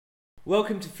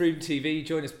Welcome to FromeTV.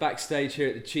 Join us backstage here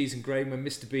at the Cheese and Grain where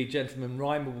Mr.B, Gentleman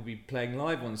Rhymer, will be playing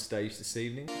live on stage this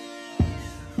evening. Can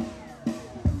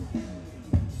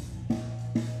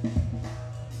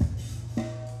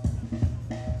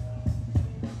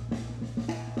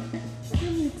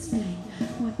you explain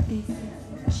what this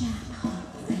Chap-hop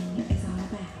thing is all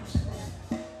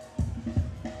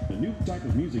about? A new type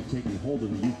of music taking hold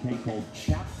in the UK called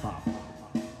Chap-hop.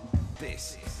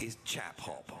 This is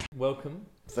Chap-hop. Welcome.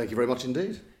 Thank you very much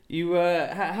indeed. You,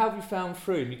 how have you found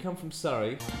Frome? You come from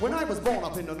Surrey. When I was born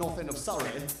up in the north end of Surrey,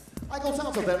 I got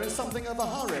out of there in something of a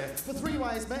hurry, for three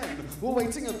wise men were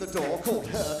waiting at the door, called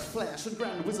Herc, Flash and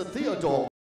Grand Wizard Theodore.